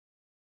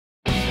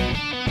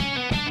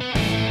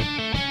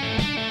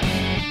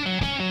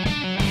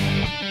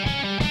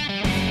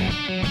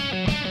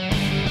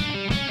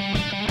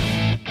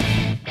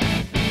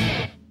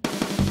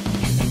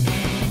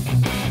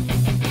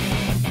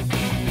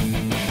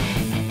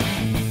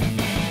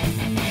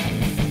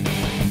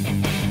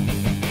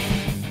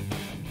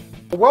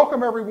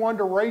Welcome everyone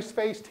to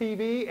Raceface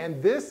TV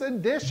and this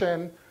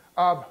edition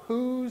of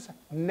Who's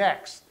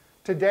Next.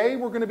 Today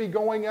we're going to be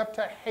going up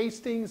to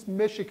Hastings,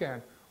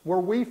 Michigan, where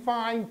we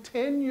find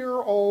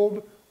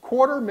 10-year-old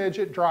quarter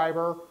midget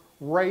driver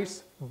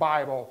Race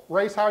Bible.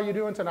 Race, how are you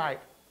doing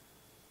tonight?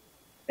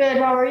 Good,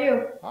 how are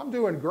you? I'm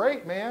doing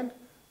great, man.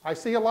 I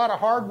see a lot of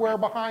hardware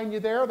behind you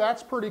there.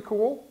 That's pretty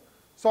cool.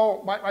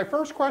 So my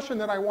first question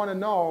that I want to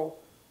know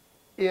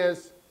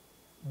is,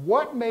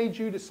 what made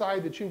you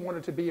decide that you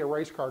wanted to be a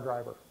race car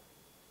driver?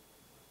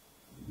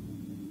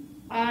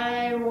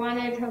 I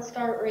wanted to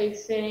start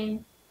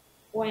racing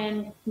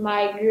when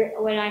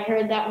I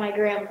heard that my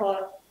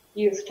grandpa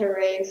used to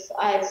race.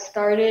 I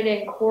started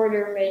in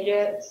quarter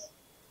midgets.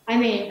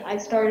 I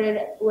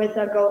started with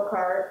a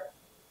go-kart,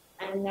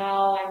 and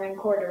now I'm in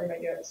quarter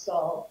midgets,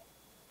 so.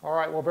 All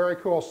right, well, very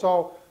cool.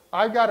 So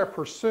I've got to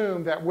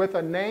presume that with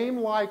a name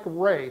like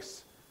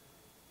Race,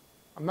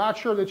 I'm not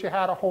sure that you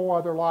had a whole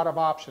other lot of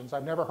options.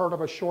 I've never heard of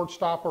a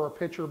shortstop or a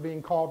pitcher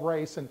being called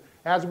Race. And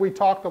as we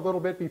talked a little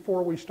bit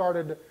before we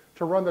started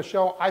to run the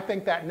show, I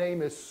think that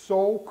name is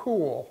so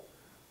cool.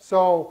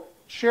 So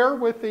share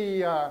with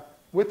the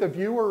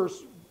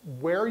viewers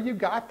where you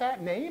got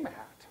that name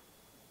at.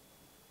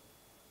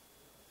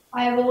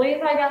 I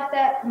believe I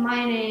got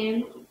my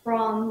name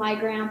from my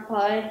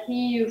grandpa.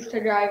 He used to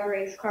drive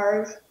race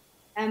cars,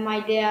 and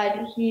my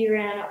dad, he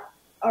ran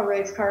a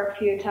race car a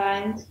few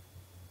times.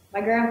 My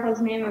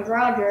grandpa's name is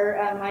Roger,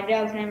 and my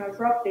dad's name is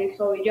Rusty,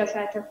 so we just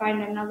had to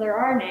find another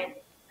R name,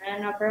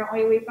 and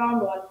apparently we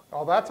found one.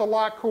 Oh, that's a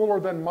lot cooler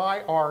than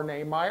my R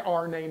name. My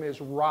R name is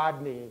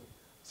Rodney,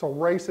 so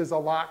Race is a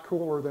lot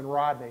cooler than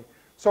Rodney.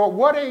 So at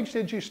what age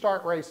did you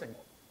start racing?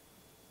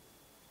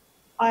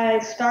 I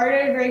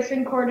started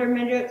racing quarter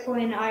midgets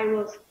when I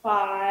was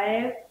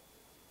 5,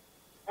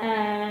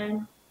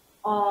 and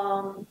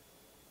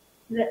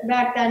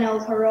back then it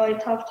was a really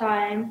tough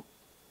time,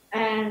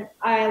 and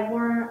I've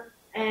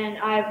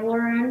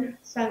learned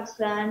since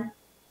then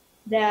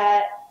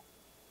that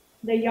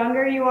the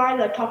younger you are,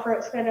 the tougher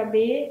it's going to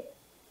be.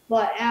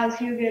 But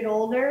as you get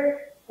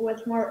older,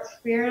 with more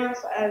experience,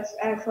 it's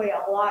actually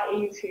a lot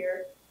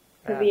easier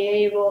to be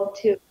able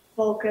to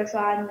focus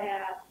on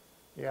that.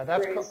 Yeah,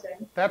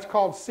 that's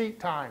called seat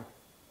time.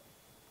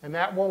 And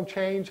that won't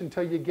change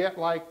until you get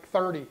like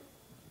 30.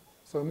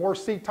 So the more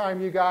seat time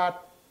you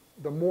got,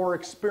 the more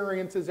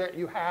experiences that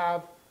you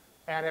have,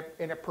 and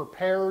it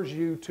prepares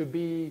you to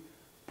be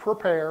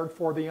prepared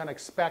for the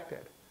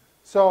unexpected.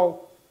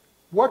 So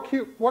what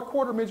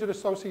quarter midget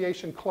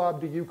association club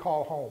do you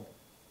call home?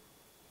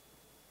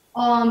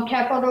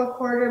 Capital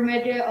Quarter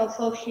Midget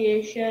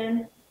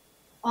Association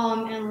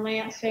in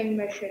Lansing,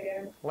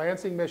 Michigan.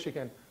 Lansing,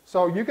 Michigan.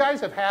 So you guys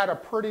have had a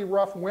pretty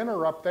rough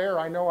winter up there.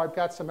 I know I've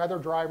got some other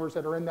drivers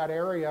that are in that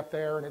area up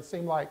there, and it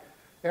seemed like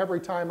every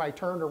time I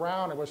turned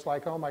around, it was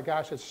like, oh my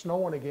gosh, it's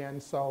snowing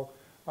again. So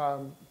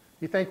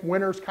you think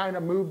winter's kind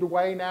of moved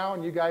away now,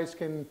 and you guys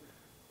can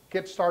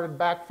get started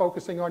back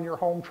focusing on your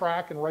home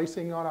track and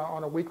racing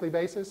on a weekly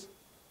basis?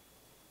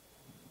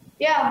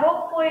 Yeah,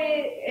 hopefully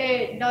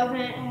it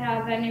doesn't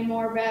have any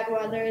more bad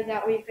weather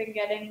that we've been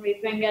getting. We've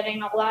been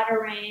getting a lot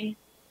of rain,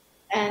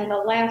 and the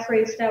last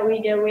race that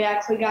we did, we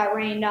actually got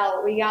rained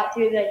out. We got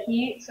through the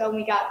heat, so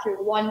we got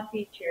through one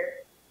feature,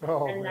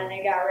 and then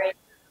it got rained.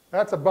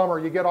 That's a bummer.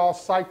 You get all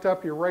psyched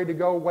up, you're ready to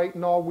go,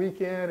 waiting all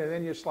weekend, and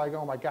then you're just like,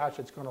 oh my gosh,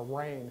 it's going to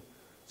rain.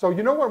 So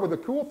you know what the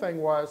cool thing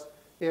was,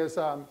 is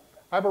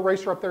I have a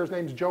racer up there, his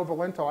name's Joe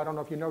Valento. I don't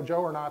know if you know Joe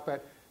or not,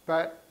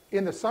 but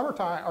in the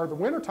summertime, or the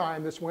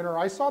wintertime this winter,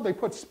 I saw they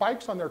put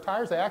spikes on their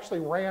tires. They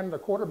actually ran the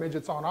quarter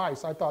midgets on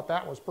ice. I thought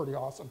that was pretty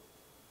awesome.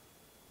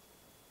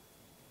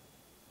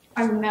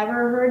 I've never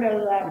heard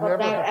of that, but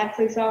that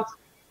actually sounds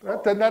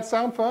cool. Doesn't that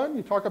sound fun?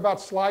 You talk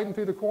about sliding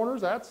through the corners,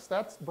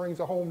 that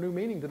brings a whole new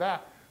meaning to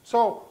that.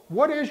 So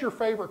what is your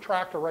favorite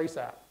track to race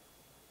at?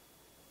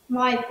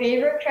 My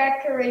favorite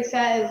track to race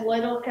at is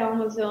Little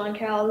Kalamazoo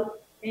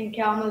in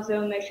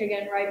Kalamazoo,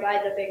 Michigan, right by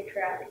the big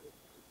track.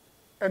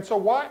 And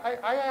so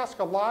I ask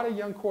a lot of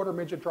young quarter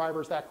midget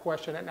drivers that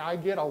question, and I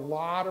get a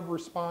lot of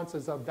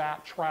responses of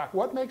that track.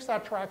 What makes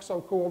that track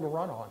so cool to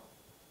run on?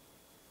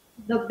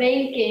 The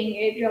banking,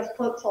 it just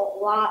puts a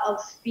lot of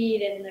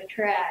speed in the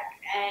track,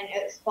 and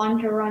it's fun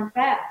to run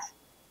fast.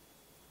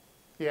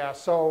 Yeah,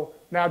 so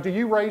now do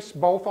you race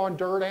both on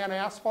dirt and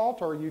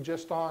asphalt, or are you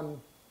just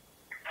on?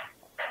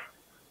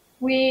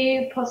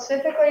 We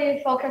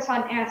specifically focus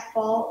on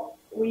asphalt.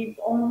 We've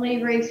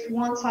only raced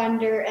once on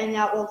dirt, and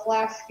that was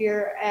last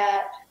year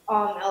at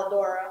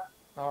Eldora.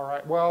 All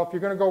right. Well, if you're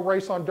going to go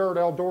race on dirt,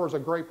 Eldora is a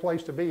great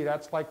place to be.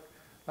 That's like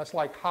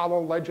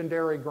hollow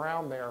legendary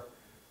ground there.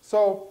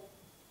 So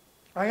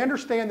I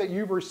understand that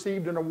you've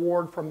received an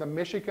award from the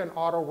Michigan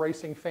Auto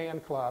Racing Fan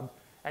Club,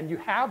 and you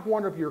have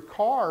one of your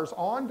cars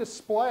on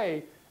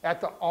display at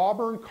the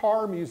Auburn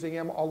Car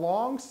Museum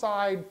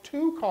alongside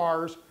 2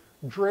 cars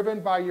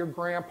driven by your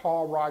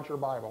grandpa, Roger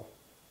Bible.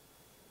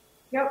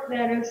 Yep,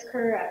 that is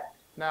correct.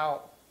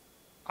 Now,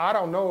 I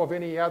don't know of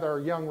any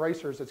other young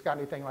racers that's got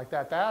anything like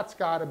that. That's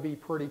got to be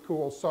pretty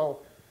cool. So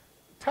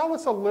tell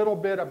us a little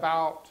bit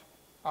about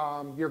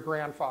your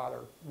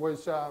grandfather.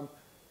 Is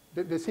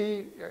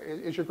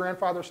your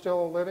grandfather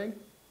still living?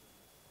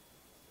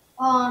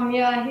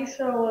 Yeah, he's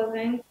still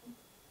living.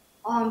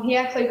 He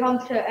actually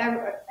comes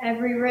to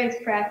every race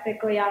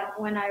practically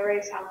when I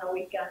race on the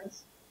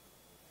weekends.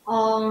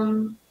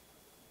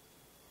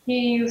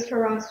 He used to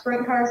run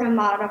sprint cars and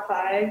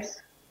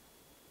modifieds,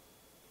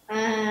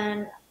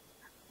 and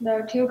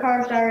the 2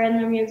 cars that are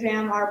in the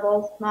museum are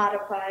both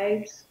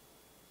modifieds.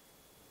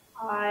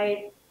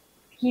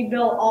 He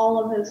built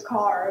all of his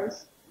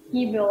cars.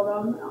 He built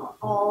them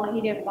all.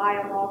 He didn't buy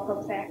them all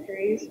from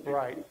factories.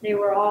 Right. They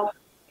were all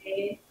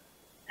made.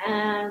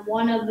 And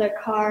one of the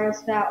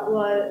cars that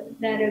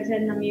is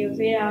in the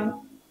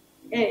museum,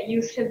 it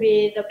used to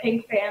be the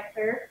Pink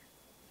Panther.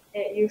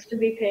 It used to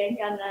be pink,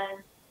 and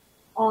then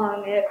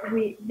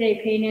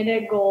they painted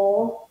it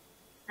gold,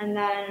 and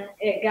then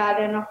it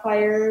got in a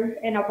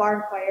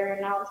barn fire,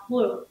 and now it's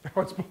blue.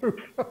 Now it's blue.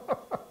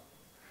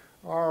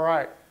 All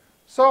right.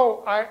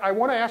 So I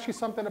want to ask you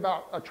something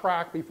about a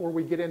track before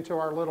we get into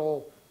our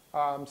little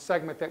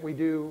segment that we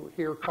do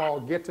here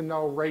called Get to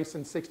Know Race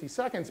in 60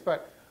 Seconds.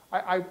 But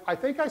I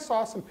think I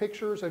saw some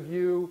pictures of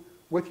you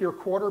with your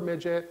quarter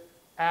midget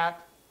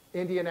at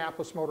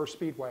Indianapolis Motor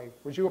Speedway.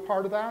 Was you a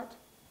part of that?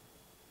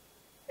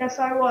 Yes,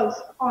 I was.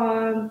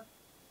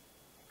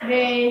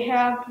 They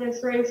have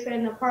this race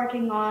in the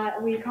parking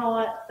lot. We call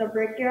it the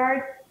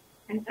Brickyard.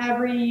 And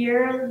every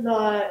year,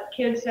 the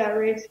kids that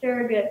race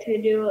there get to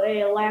do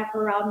a lap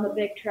around the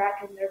big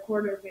track in their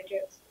quarter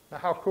midgets. Now,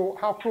 how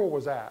cool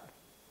was that?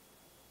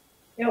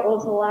 It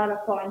was a lot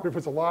of fun. It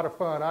was a lot of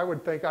fun. I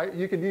would think,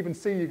 you can even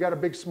see you got a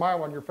big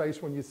smile on your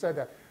face when you said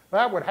that.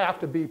 That would have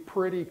to be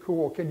pretty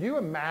cool. Can you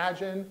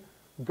imagine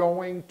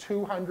going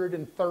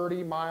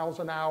 230 miles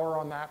an hour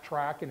on that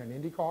track in an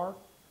Indy car?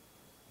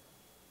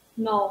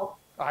 No.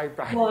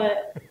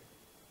 But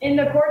in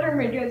the quarter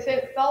midgets,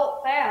 it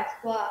felt fast,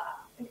 but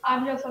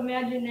I'm just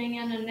imagining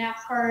in a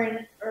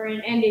NASCAR or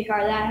an Indy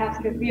car, that has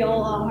to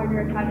feel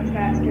 100 times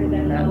faster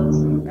than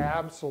those.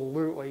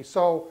 Absolutely.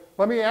 So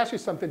let me ask you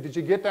something. Did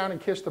you get down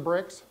and kiss the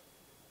bricks?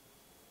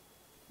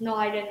 No,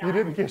 I did not. You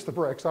didn't kiss the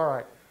bricks. All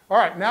right. All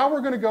right. Now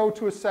we're going to go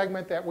to a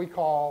segment that we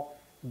call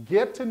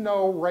Get to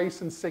Know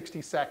Race in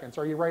 60 Seconds.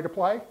 Are you ready to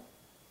play?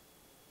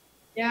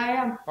 Yeah, I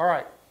am. All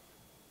right.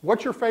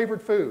 What's your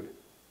favorite food?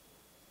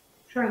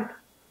 Shrimp.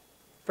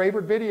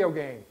 Favorite video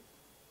game?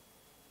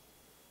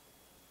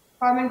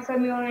 Farming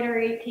Simulator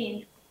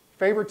 18.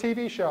 Favorite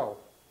TV show?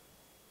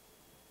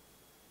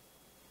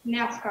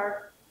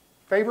 NASCAR.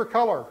 Favorite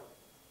color?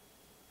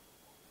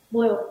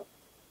 Blue.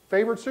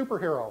 Favorite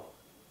superhero?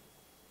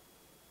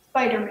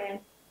 Spider-Man.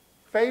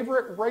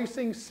 Favorite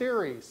racing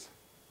series?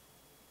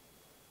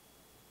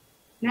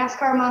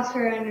 NASCAR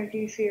Monster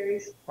Energy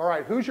Series. All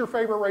right. Who's your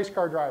favorite race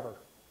car driver?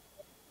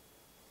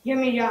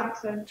 Jimmy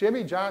Johnson.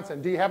 Jimmy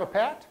Johnson. Do you have a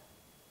pet?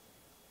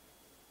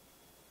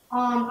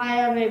 I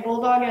have a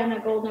bulldog and a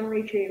golden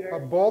retriever. A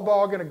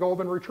bulldog and a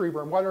golden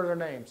retriever. And what are their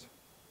names?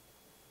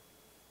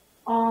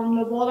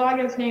 The bulldog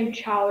is named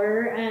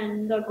Chowder,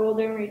 and the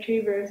golden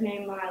retriever is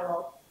named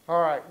Milo.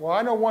 All right. Well,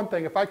 I know one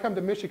thing. If I come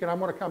to Michigan, I'm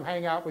going to come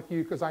hang out with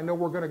you because I know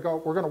we're going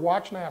to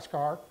watch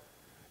NASCAR,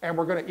 and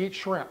we're going to eat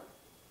shrimp.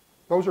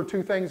 Those are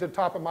 2 things at the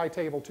top of my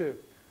table, too.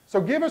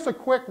 So give us a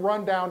quick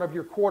rundown of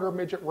your quarter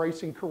midget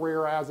racing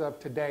career as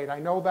of to date. I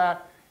know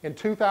that in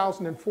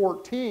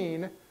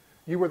 2014,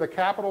 you were the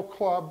Capital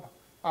Club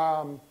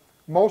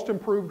Most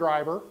Improved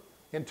Driver.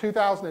 In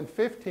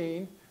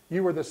 2015,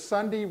 you were the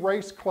Sunday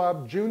Race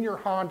Club Junior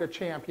Honda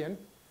Champion.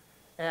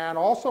 And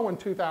also in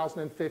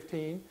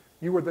 2015,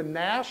 you were the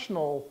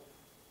National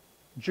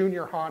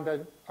Junior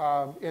Honda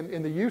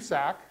in the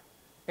USAC.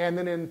 And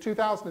then in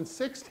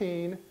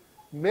 2016,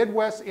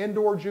 Midwest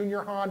Indoor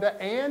Junior Honda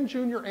and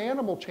Junior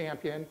Animal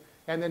Champion.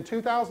 And then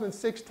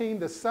 2016,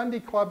 the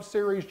Sunday Club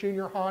Series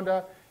Junior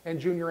Honda and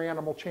Junior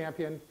Animal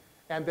Champion.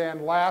 And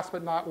then last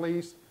but not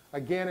least,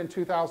 again in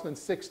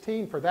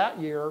 2016 for that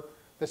year,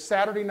 the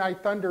Saturday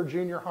Night Thunder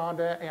Junior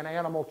Honda and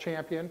Animal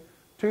Champion.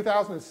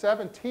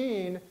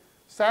 2017,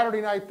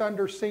 Saturday Night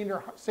Thunder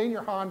Senior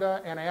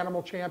Honda and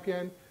Animal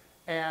Champion,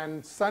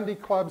 and Sunday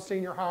Club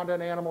Senior Honda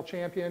and Animal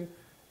Champion.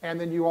 And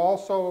then you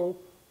also,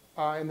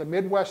 in the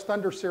Midwest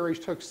Thunder Series,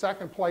 took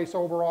 2nd place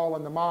overall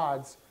in the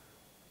mods.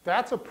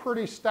 That's a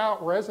pretty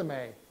stout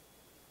resume.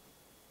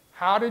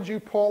 How did you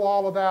pull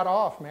all of that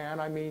off, man?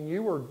 I mean,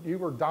 you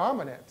were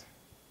dominant.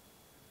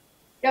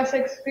 Just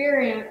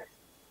experience.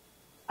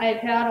 I've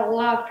had a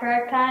lot of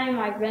track time.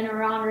 I've been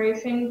around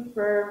racing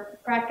for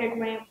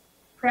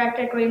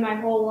practically my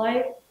whole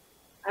life,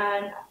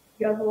 and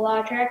just a lot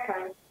of track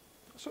time.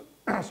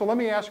 So let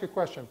me ask you a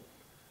question.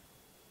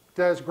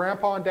 Does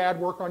Grandpa and Dad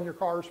work on your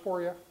cars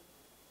for you?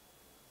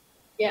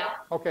 Yeah.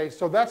 Okay,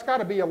 so that's got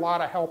to be a lot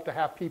of help to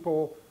have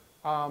people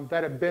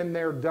that have been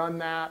there, done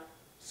that.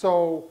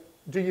 So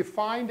do you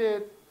find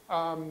it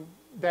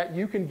that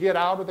you can get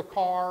out of the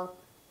car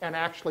and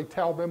actually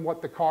tell them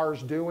what the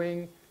car's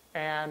doing,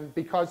 and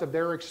because of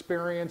their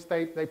experience,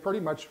 they pretty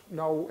much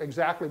know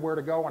exactly where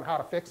to go and how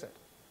to fix it?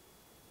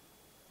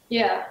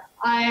 Yeah,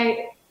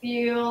 I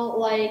feel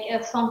like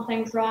if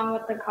something's wrong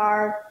with the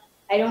car,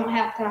 I don't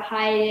have to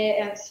hide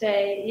it and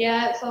say,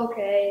 yeah, it's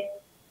okay.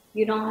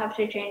 You don't have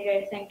to change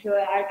anything to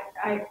it.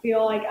 I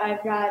feel like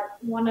I've got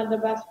one of the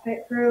best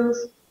pit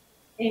crews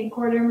in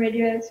quarter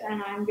midgets,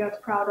 and I'm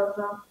just proud of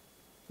them.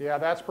 Yeah,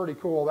 that's pretty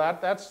cool.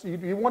 That's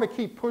you want to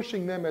keep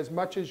pushing them as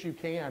much as you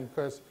can,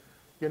 because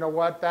you know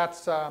what?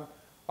 That's a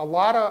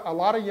lot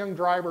of young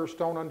drivers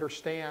don't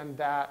understand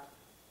that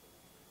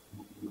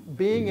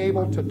being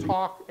able to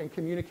talk and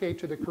communicate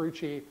to the crew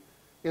chief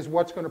is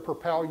what's going to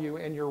propel you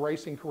in your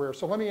racing career.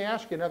 So let me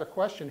ask you another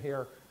question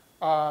here.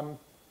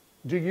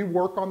 Do you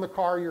work on the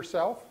car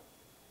yourself?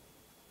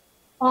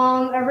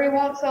 Every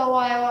once in a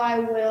while I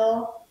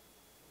will,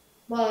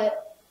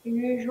 but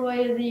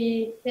usually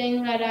the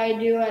thing that I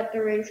do at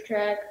the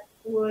racetrack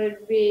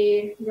would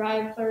be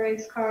drive the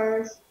race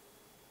cars.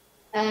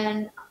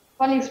 And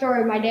funny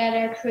story, my dad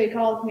actually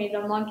calls me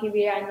the monkey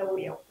behind the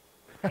wheel.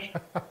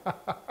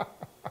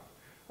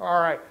 All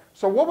right.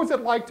 So what was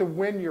it like to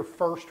win your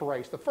first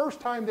race? The first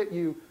time that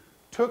you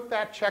took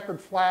that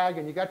checkered flag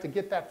and you got to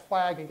get that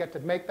flag and got to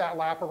make that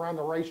lap around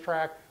the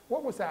racetrack,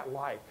 what was that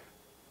like?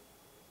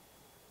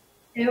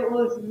 It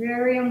was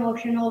very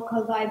emotional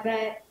because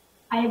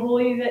I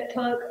believe it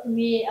took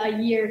me a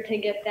year to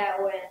get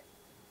that win.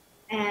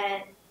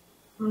 And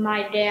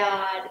my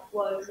dad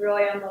was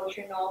really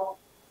emotional.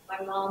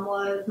 My mom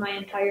was, my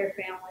entire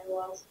family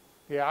was.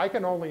 Yeah, I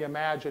can only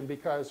imagine,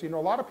 because, you know,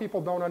 a lot of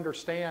people don't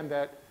understand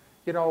that,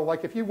 you know,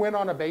 like if you win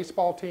on a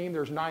baseball team,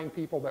 there's 9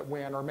 people that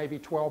win, or maybe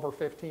 12 or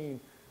 15.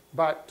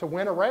 But to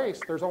win a race,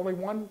 there's only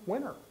one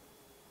winner.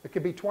 It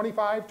could be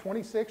 25,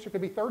 26, it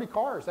could be 30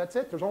 cars. That's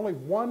it. There's only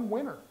one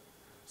winner.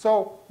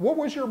 So what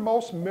was your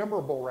most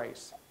memorable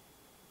race?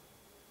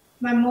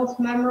 My most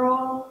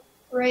memorable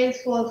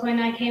race was when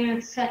I came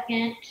in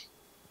second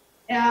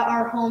at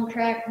our home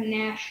track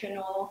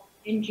national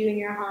in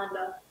junior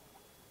Honda.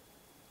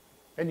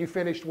 And you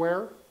finished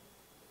where?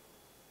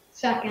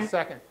 Second.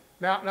 Second.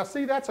 Now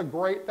see, that's a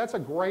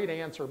great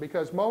answer,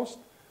 because most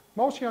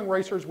young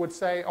racers would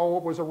say, oh,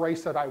 it was a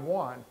race that I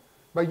won.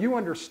 But you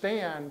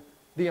understand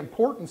the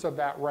importance of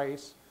that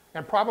race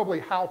and probably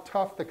how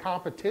tough the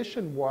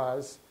competition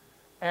was.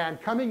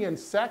 And coming in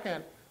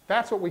second,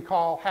 that's what we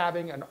call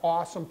having an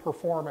awesome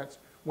performance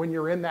when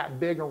you're in that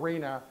big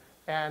arena.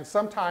 And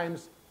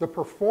sometimes the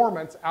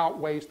performance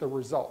outweighs the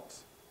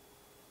results.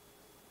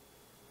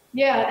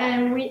 Yeah,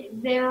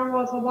 and there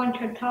was a bunch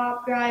of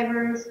top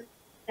drivers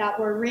that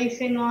were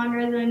racing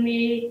longer than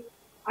me.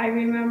 I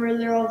remember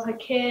there was a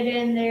kid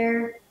in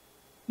there.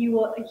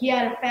 He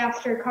had a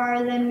faster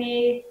car than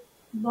me,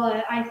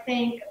 but I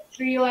think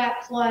 3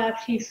 laps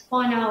left, he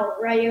spun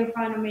out right in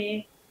front of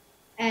me,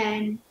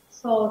 and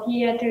so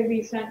he had to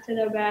be sent to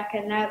the back,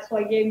 and that's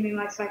what gave me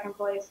my second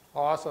place.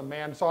 Awesome,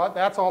 man. So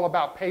that's all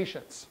about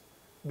patience,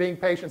 being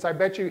patient. I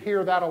bet you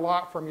hear that a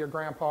lot from your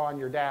grandpa and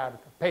your dad,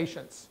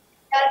 patience.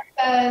 That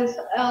says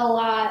a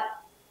lot.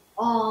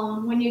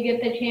 When you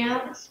get the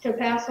chance to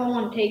pass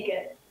someone, take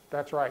it.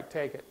 That's right,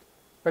 take it.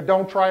 But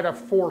don't try to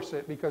force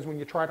it, because when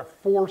you try to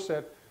force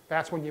it,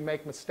 that's when you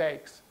make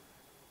mistakes.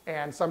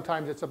 And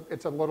sometimes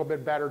it's a little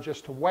bit better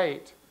just to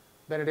wait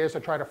than it is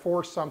to try to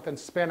force something,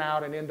 spin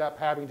out, and end up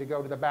having to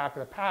go to the back of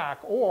the pack,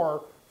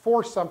 or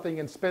force something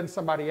and spin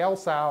somebody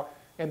else out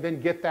and then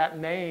get that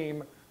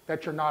name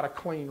that you're not a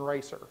clean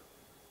racer.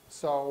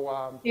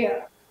 So,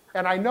 yeah.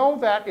 And I know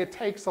that it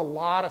takes a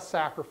lot of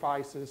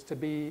sacrifices to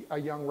be a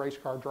young race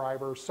car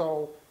driver.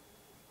 So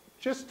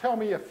just tell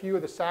me a few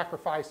of the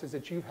sacrifices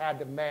that you've had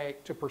to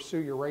make to pursue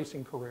your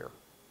racing career.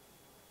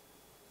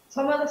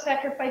 Some of the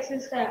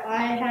sacrifices that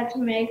I had to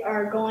make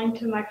are going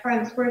to my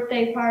friends'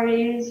 birthday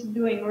parties,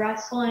 doing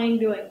wrestling,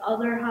 doing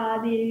other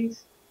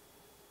hobbies,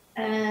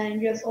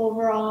 and just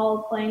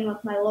overall playing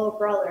with my little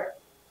brother.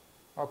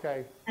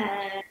 Okay.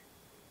 And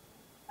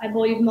I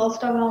believe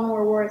most of them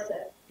were worth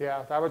it.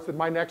 Yeah, that was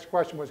my next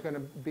question was going to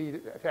be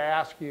to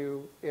ask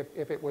you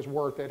if it was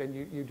worth it, and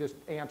you just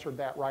answered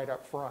that right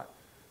up front.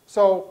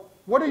 So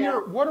what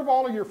do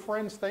all of your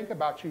friends think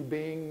about you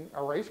being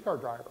a race car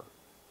driver?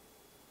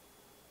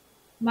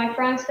 My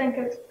friends think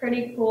it's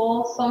pretty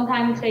cool.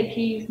 Sometimes they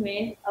tease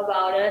me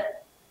about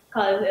it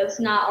because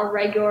it's not a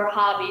regular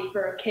hobby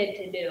for a kid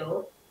to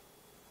do.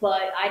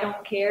 But I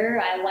don't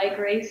care. I like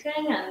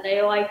racing, and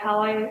they like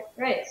how I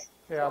race.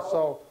 Yeah,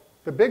 so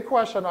the big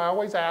question I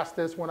always ask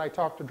this when I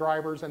talk to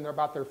drivers and they're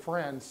about their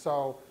friends.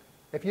 So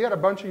if you had a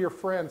bunch of your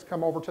friends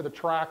come over to the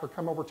track or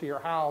come over to your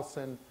house,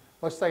 and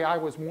let's say I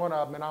was one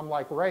of them, and I'm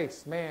like,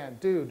 race, man,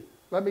 dude,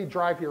 let me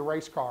drive your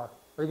race car.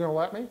 Are you going to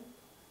let me?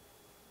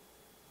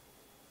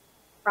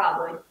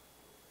 Probably.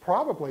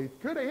 Probably.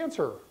 Good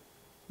answer.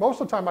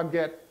 Most of the time I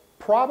get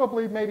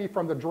probably maybe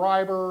from the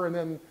driver, and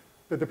then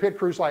the pit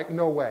crew's like,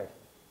 no way.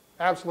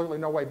 Absolutely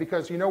no way.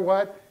 Because you know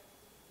what?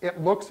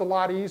 It looks a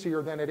lot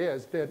easier than it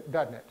is,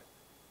 doesn't it?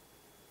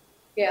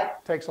 Yeah.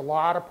 It takes a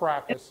lot of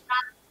practice.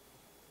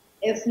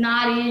 It's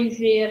not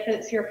easy if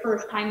it's your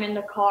first time in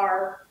the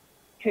car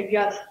to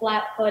just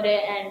flat foot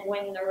it and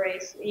win the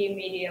race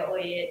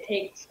immediately. It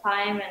takes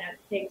time and it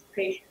takes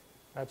patience.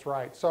 That's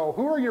right. So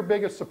who are your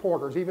biggest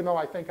supporters, even though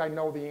I think I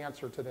know the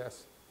answer to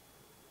this?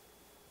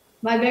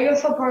 My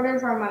biggest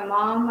supporters are my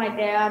mom, my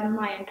dad,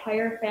 my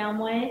entire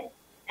family,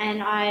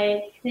 and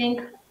I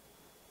think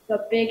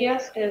the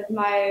biggest is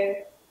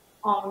my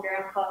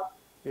grandpa.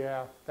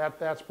 Yeah,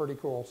 that's pretty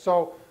cool.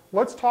 So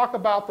let's talk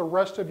about the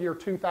rest of your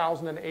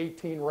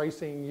 2018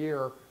 racing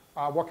year.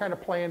 What kind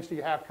of plans do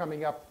you have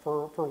coming up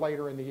for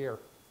later in the year?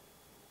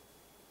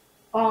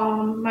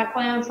 My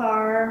plans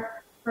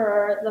are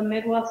for the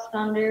Midwest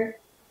Thunder.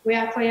 We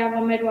actually have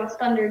a Midwest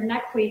Thunder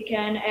next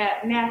weekend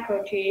at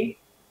NASCAR.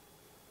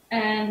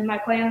 And my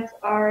plans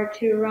are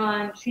to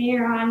run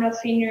Senior Honda,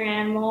 Senior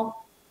Animal,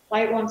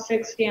 Light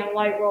 160, and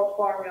Light Roll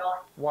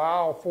Formula.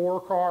 Wow,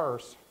 4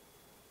 cars.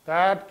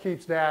 That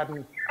keeps Dad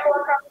in.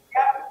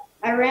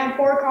 I ran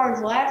 4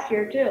 cars last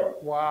year too.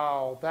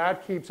 Wow,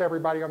 that keeps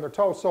everybody on their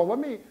toes. So let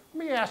me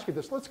ask you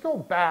this. Let's go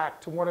back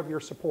to one of your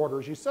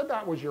supporters. You said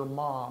that was your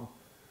mom.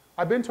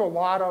 I've been to a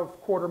lot of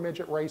quarter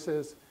midget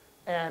races,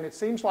 and it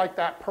seems like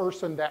that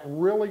person that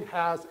really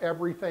has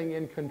everything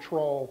in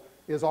control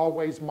is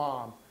always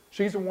mom.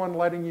 She's the one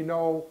letting you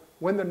know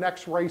when the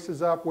next race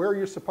is up, where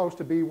you're supposed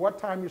to be, what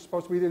time you're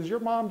supposed to be. Is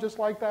your mom just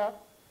like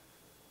that?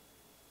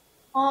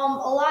 A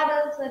lot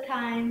of the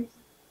times,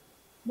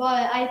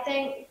 but I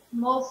think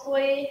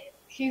mostly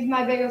she's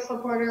my biggest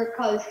supporter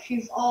because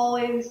she's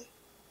always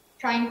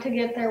trying to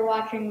get there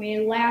watching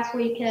me. Last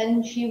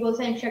weekend she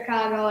was in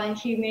Chicago and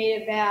she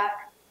made it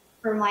back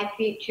for my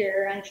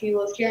feature, and she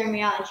was cheering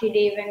me on, and she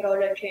didn't even go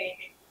to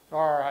change.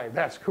 All right,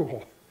 that's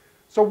cool.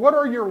 So what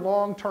are your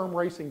long-term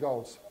racing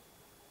goals?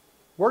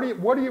 What do you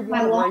want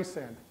to race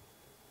in?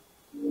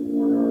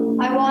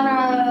 I want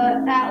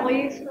to at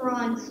least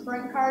run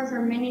sprint cars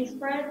or mini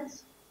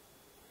sprints.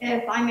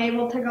 If I'm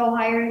able to go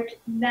higher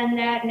than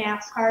that,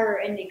 NASCAR or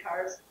Indy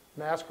cars.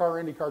 NASCAR or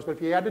Indy cars, but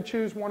if you had to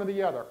choose one or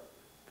the other,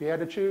 if you had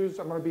to choose,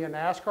 I'm going to be a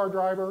NASCAR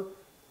driver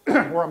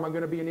or am I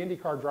going to be an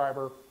IndyCar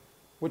driver,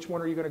 which one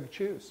are you going to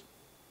choose?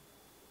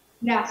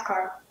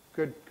 NASCAR.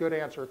 Good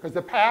answer, because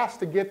the paths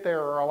to get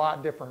there are a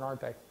lot different,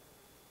 aren't they?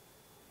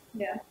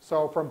 Yeah.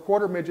 So from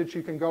quarter midgets,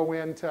 you can go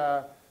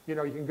into, you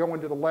can go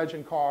into the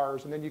legend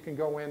cars, and then you can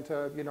go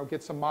into,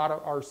 get some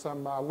model or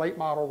some late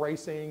model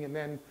racing, and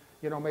then,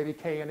 maybe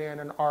K&N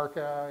and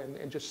ARCA,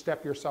 and just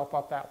step yourself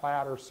up that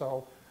ladder.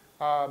 So,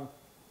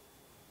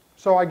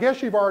 so I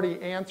guess you've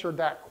already answered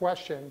that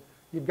question.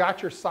 You've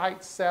got your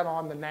sights set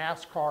on the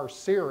NASCAR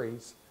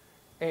series,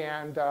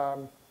 and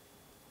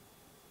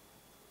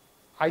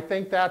I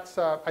think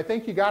I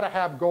think you got to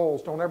have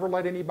goals. Don't ever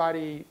let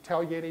anybody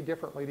tell you any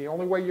differently. The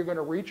only way you're going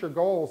to reach your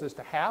goals is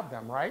to have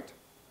them, right?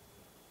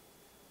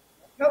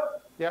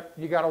 Yep. Yep.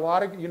 You got a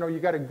lot of, you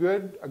got a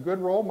good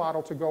role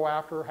model to go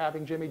after,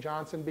 having Jimmy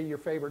Johnson be your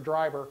favorite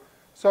driver.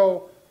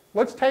 So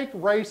let's take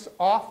Race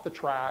off the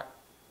track.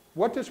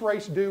 What does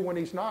Race do when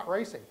he's not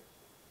racing?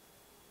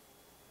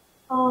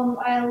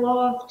 I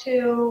love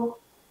to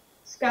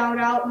scout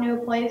out new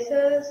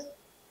places.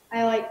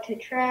 I like to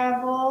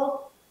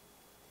travel.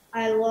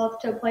 I love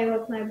to play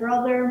with my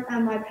brother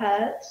and my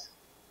pets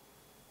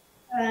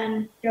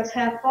and just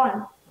have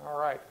fun. All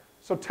right.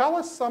 So tell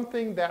us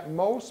something that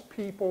most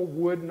people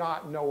would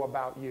not know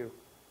about you.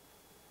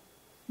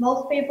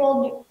 Most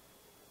people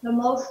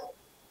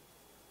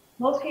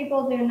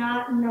do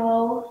not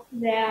know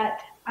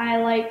that I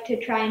like to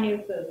try new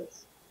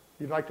foods.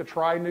 You'd like to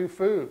try new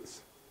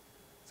foods.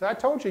 So I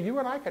told you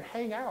and I could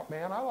hang out,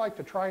 man. I like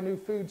to try new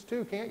foods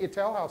too. Can't you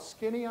tell how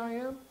skinny I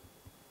am?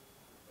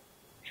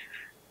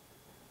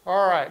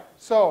 All right,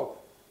 so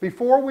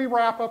before we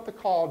wrap up the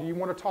call, do you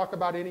want to talk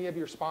about any of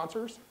your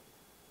sponsors?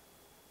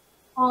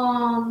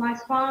 My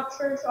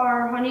sponsors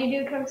are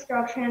Honeydew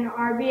Construction,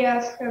 RB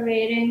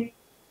Excavating,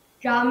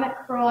 John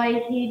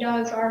McCroy, he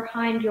does our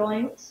hind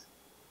joints,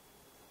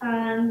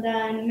 and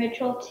then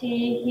Mitchell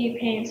T, he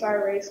paints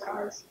our race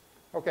cars.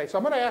 Okay, so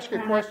I'm going to ask you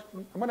a question.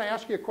 I'm going to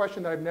ask you a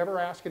question that I've never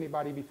asked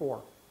anybody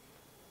before.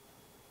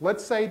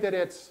 Let's say that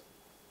it's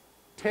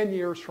 10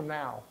 years from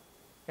now,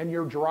 and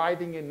you're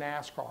driving in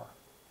NASCAR.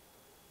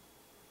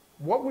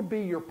 What would be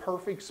your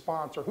perfect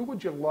sponsor? Who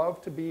would you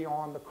love to be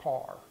on the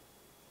car?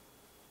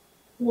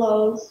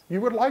 Lowe's.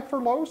 You would like for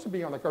Lowe's to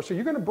be on the car. So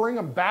you're going to bring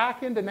them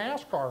back into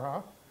NASCAR,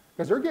 huh?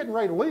 Because they're getting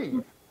ready to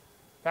leave.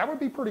 That would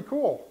be pretty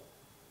cool.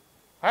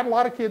 I had a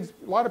lot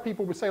of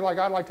people would say, like,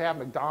 I'd like to have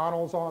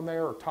McDonald's on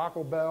there or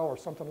Taco Bell or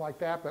something like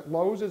that. But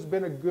Lowe's has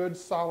been a good,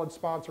 solid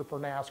sponsor for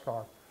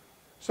NASCAR.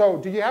 So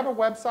do you have a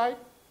website?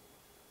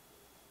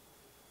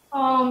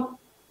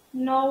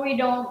 No, we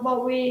don't,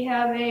 but we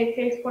have a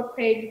Facebook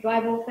page,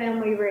 Bible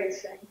Family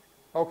Racing.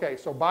 Okay,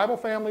 so Bible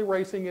Family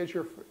Racing is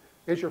your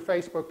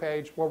Facebook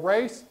page. Well,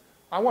 Race,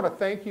 I want to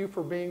thank you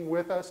for being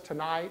with us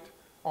tonight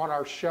on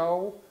our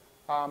show.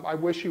 I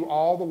wish you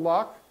all the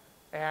luck,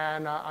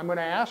 and I'm going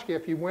to ask you,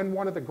 if you win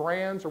one of the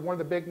Grands or one of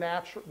the big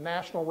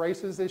national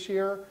races this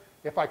year,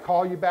 if I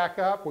call you back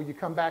up, will you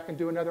come back and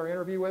do another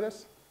interview with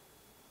us?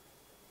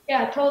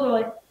 Yeah,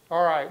 totally.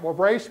 All right, well,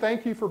 Race,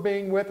 thank you for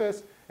being with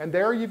us, and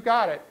there you've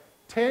got it.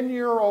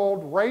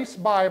 10-year-old Race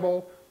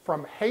Bible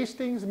from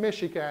Hastings,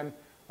 Michigan,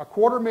 a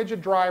quarter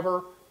midget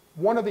driver,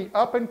 one of the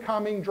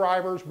up-and-coming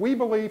drivers. We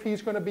believe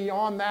he's going to be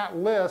on that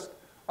list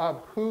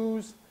of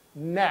who's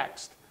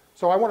next.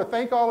 So I want to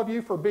thank all of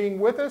you for being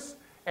with us,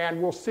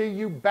 and we'll see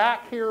you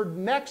back here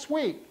next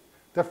week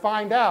to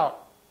find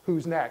out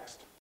who's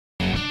next.